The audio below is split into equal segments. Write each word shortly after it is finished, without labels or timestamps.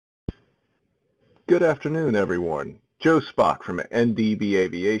Good afternoon, everyone. Joe Spock from NDB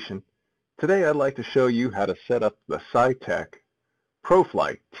Aviation. Today I'd like to show you how to set up the Saitek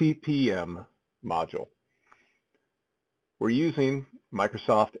TPM module. We're using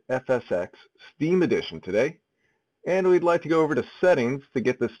Microsoft FSX Steam Edition today, and we'd like to go over to settings to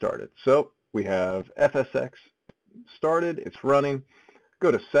get this started. So we have FSX started, it's running.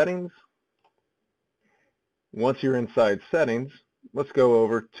 Go to settings. Once you're inside settings, let's go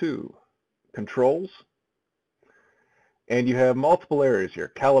over to controls, and you have multiple areas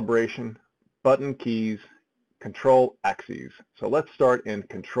here: calibration, button keys, control axes. So let's start in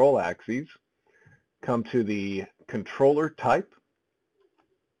control axes. Come to the controller type,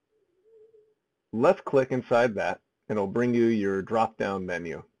 left click inside that, and it'll bring you your drop down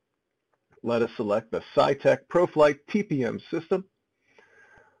menu. Let us select the Saitek TPM system.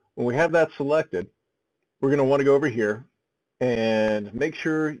 When we have that selected, we're going to want to go over here and make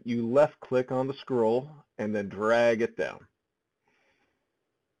sure you left click on the scroll and then drag it down.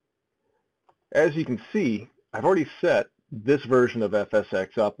 As you can see, I've already set this version of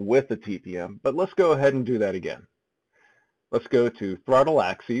FSX up with the TPM, but let's go ahead and do that again. Let's go to throttle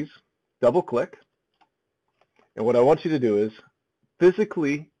axes, double click, and what I want you to do is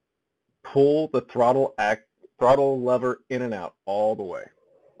physically pull the throttle lever in and out all the way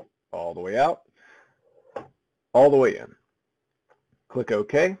out, all the way in. Click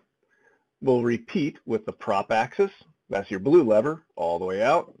OK. We'll repeat with the prop axis. That's your blue lever, all the way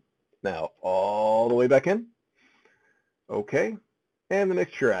out. Now all the way back in. OK. And the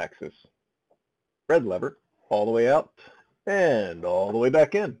mixture axis. Red lever, all the way out and all the way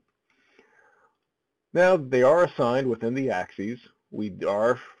back in. Now they are assigned within the axes. We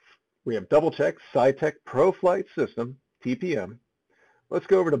have double checked Saitek ProFlight System, TPM. Let's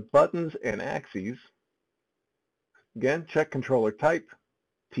go over to buttons and axes. Again, check controller type,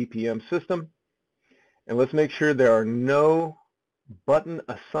 TPM system, and let's make sure there are no button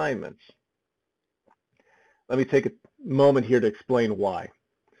assignments. Let me take a moment here to explain why.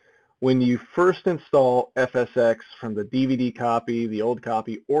 When you first install FSX from the DVD copy, the old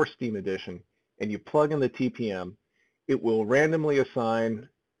copy, or Steam Edition, and you plug in the TPM, it will randomly assign,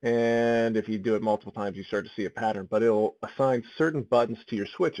 and if you do it multiple times, you start to see a pattern, but it will assign certain buttons to your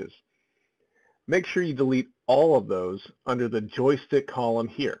switches. Make sure you delete all of those under the joystick column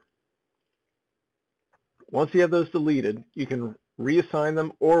here. Once you have those deleted, you can reassign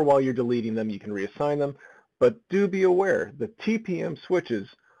them, or while you're deleting them, you can reassign them. But do be aware, the TPM switches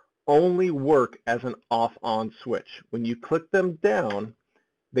only work as an off-on switch. When you click them down,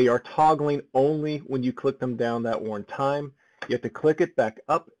 they are toggling only when you click them down that one time. You have to click it back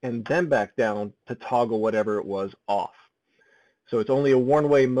up and then back down to toggle whatever it was off. So it's only a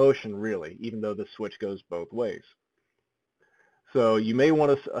one-way motion, really, even though the switch goes both ways. So you may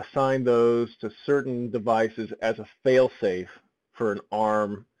want to assign those to certain devices as a fail-safe for an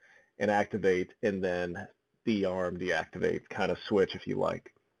arm and activate, and then de-arm, deactivate kind of switch if you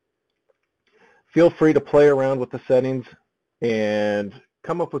like. Feel free to play around with the settings and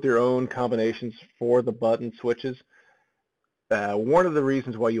come up with your own combinations for the button switches. One of the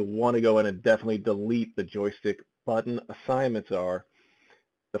reasons why you'll want to go in and definitely delete the joystick button assignments are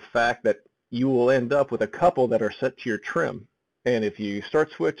the fact that you will end up with a couple that are set to your trim, and if you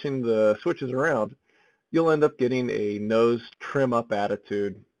start switching the switches around, you'll end up getting a nose trim up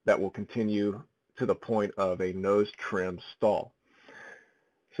attitude that will continue to the point of a nose trim stall.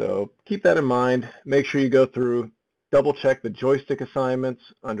 So keep that in mind. Make sure you go through, double check the joystick assignments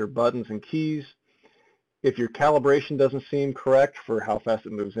under buttons and keys. If your calibration doesn't seem correct for how fast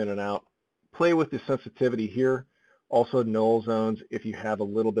it moves in and out, play with the sensitivity here. Also null zones if you have a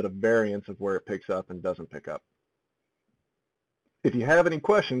little bit of variance of where it picks up and doesn't pick up. If you have any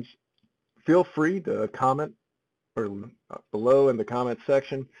questions, feel free to comment or below in the comment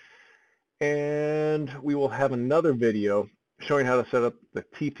section, and we will have another video showing how to set up the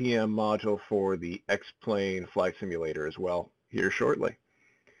TPM module for the X-Plane flight simulator as well here shortly.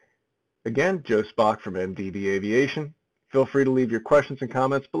 Again, Joe Spock from NDB Aviation. Feel free to leave your questions and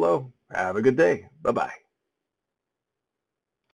comments below. Have a good day. Bye-bye.